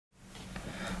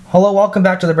Hello, welcome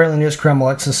back to the Brandon News Crew. I'm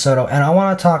Alexis Soto, and I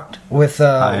want to talk with...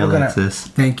 Hi, Alexis.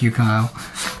 Thank you, Kyle.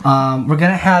 We're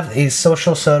going to have a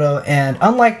social Soto, and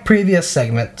unlike previous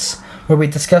segments where we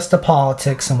discuss the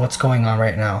politics and what's going on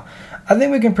right now, I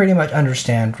think we can pretty much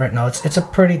understand right now it's a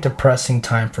pretty depressing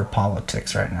time for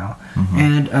politics right now.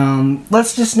 Mm-hmm. And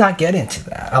let's just not get into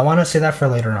that. I want to say that for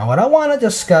later on. What I want to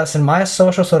discuss in my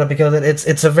social Soto, because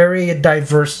it's a very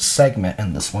diverse segment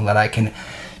in this one that I can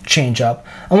change up.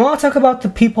 I want to talk about the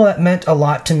people that meant a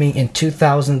lot to me in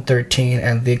 2013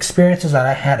 and the experiences that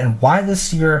I had and why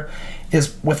this year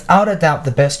is without a doubt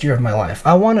the best year of my life.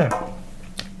 I want to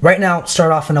right now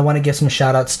start off, and I want to give some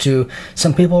shout outs to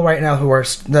some people right now who are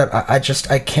that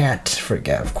I can't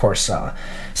forget. Of course,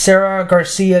 Sarah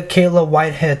Garcia, Kayla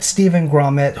Whitehead, Stephen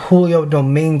Gromit, Julio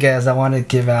Dominguez. I want to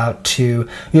give out to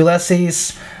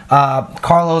Ulysses,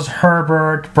 Carlos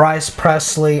Herbert, Bryce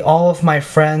Presley, all of my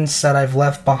friends that I've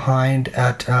left behind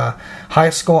at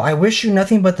high school. I wish you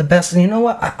nothing but the best. And you know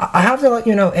what? I have to let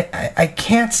you know, I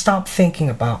can't stop thinking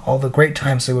about all the great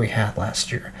times that we had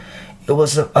last year. It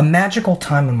was a magical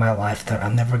time in my life that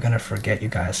I'm never going to forget, you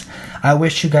guys. I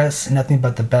wish you guys nothing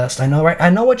but the best. I know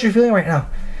what you're feeling right now.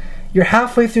 You're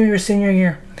halfway through your senior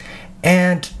year.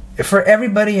 And for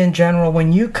everybody in general,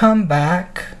 when you come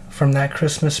back from that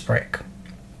Christmas break,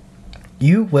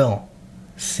 you will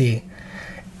see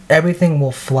everything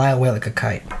will fly away like a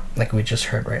kite, like we just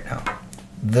heard right now.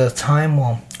 The time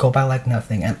will go by like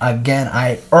nothing. And again,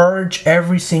 I urge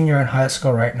every senior in high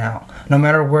school right now, no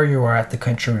matter where you are at the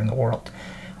country or in the world,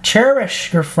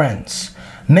 cherish your friends.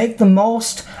 Make the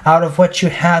most out of what you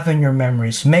have in your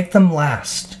memories. Make them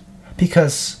last.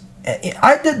 Because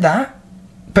I did that.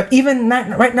 But even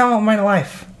right now in my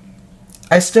life,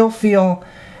 I still feel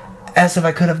as if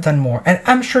I could have done more. And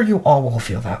I'm sure you all will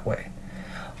feel that way.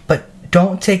 But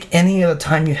don't take any of the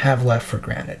time you have left for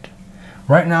granted.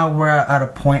 Right now, we're at a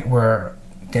point where,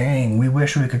 dang, we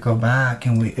wish we could go back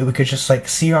and we could just like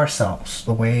see ourselves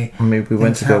the way. Maybe we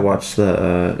went to go watch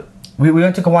the. We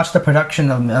went to go watch the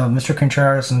production of Mr.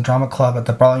 Contreras and Drama Club at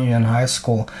the Burlington High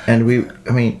School. And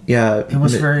it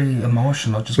was very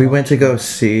emotional. We went to go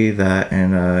see that,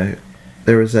 and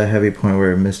there was a heavy point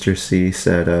where Mr. C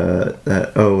said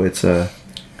that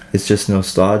it's just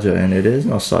nostalgia, and it is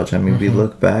nostalgia. I mean, we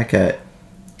look back at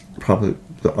probably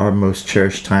our most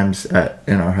cherished times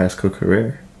in our high school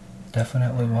career.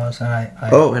 Definitely was. And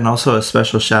and also a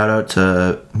special shout out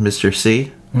to Mr.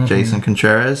 C, Jason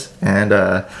Contreras, and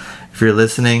if you're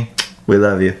listening, we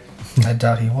love you. I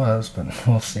doubt he was, but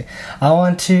we'll see. I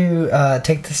want to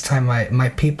take this time, my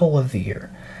people of the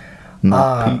year.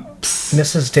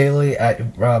 Mrs. Daly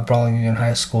at Burlington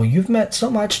High School, you've meant so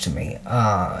much to me.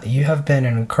 You have been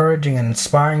an encouraging and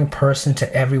inspiring person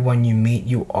to everyone you meet.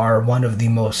 You are one of the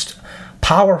most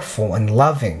powerful and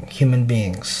loving human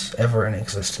beings ever in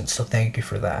existence, so thank you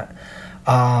for that.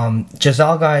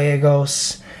 Giselle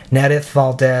Gallegos, Nedith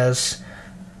Valdez,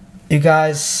 you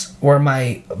guys were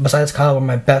besides Kyle, were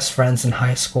my best friends in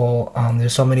high school.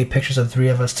 There's so many pictures of the three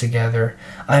of us together.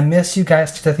 I miss you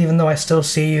guys to death, even though I still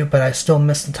see you, but I still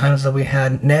miss the times that we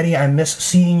had. Nettie, I miss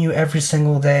seeing you every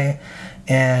single day.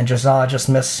 And Giselle, I just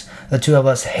miss the two of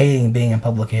us hating being in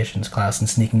publications class and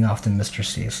sneaking off to Mr.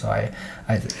 C. So I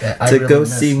really go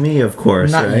see me, of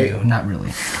course. Not right? you, not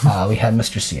really. We had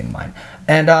Mr. C in mind.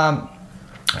 And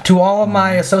to all of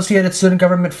my associated student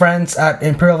government friends at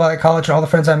Imperial Valley College, all the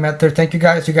friends I met there, thank you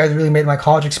guys. You guys really made my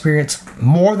college experience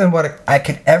more than what I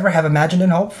could ever have imagined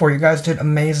and hoped for. You guys did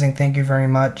amazing. Thank you very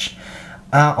much.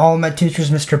 All of my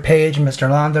teachers, Mr. Page and Mr.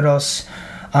 Landeros,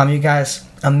 you guys,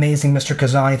 amazing. Mr.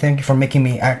 Kazani, thank you for making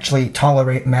me actually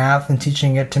tolerate math and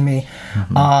teaching it to me.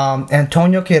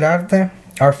 Antonio Quirarte,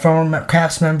 our former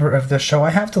cast member of the show, I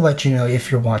have to let you know if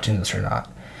you're watching this or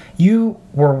not. You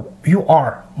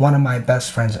are one of my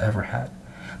best friends I ever had.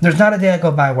 There's not a day I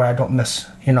go by where I don't miss,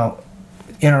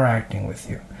 interacting with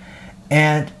you.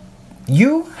 And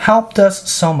you helped us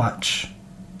so much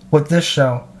with this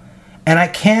show. And I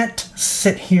can't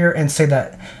sit here and say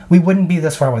that we wouldn't be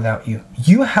this far without you.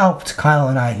 You helped Kyle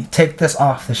and I take this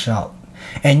off the shelf.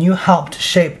 And you helped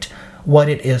shape what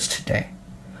it is today.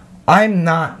 I'm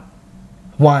not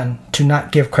one to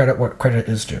not give credit where credit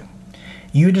is due.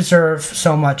 You deserve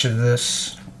so much of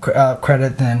this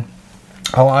credit than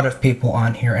a lot of people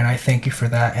on here, and I thank you for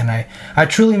that. And I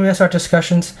truly miss our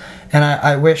discussions, and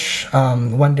I wish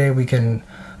one day we can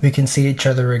see each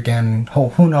other again.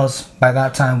 Who knows by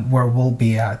that time where we'll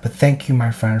be at. But thank you,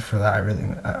 my friend, for that.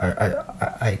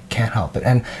 I can't help it.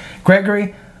 And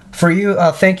Gregory, For you,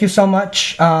 thank you so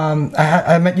much.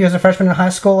 I met you as a freshman in high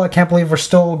school. I can't believe we're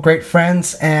still great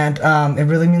friends, and it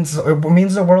really means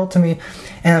the world to me.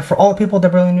 And for all the people at the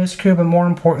Brilliant News Crew, but more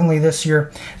importantly this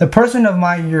year, the person of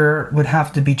my year would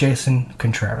have to be Jason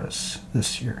Contreras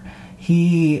this year.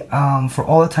 He, for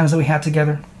all the times that we had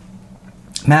together,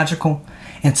 magical,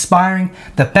 inspiring,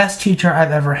 the best teacher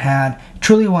I've ever had,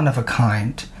 truly one of a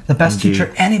kind, the best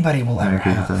teacher anybody will ever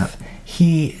have.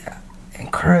 He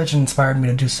encouraged and inspired me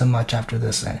to do so much after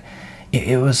this, and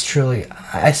it was truly,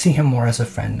 I see him more as a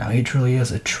friend now. He truly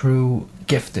is a true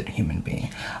gifted human being.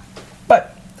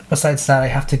 But besides that, I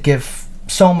have to give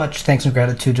so much thanks and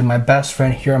gratitude to my best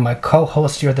friend here, my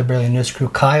co-host here at the Brilliant News Crew,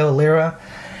 Kyle Lira.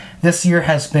 This year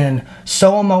has been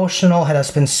so emotional, it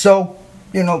has been so,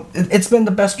 it's been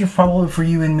the best year probably for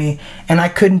you and me, and I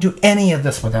couldn't do any of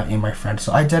this without you, my friend.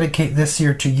 So I dedicate this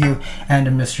year to you and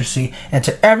to Mr. C, and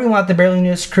to everyone at the Barely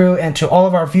News Crew, and to all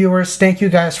of our viewers. Thank you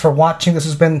guys for watching. This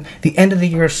has been the end of the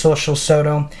year Social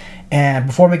Soto, and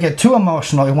before we get too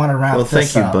emotional, we want to wrap this up. Well,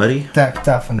 thank you, buddy.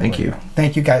 Definitely. Thank you.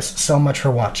 Thank you guys so much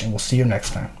for watching. We'll see you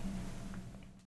next time.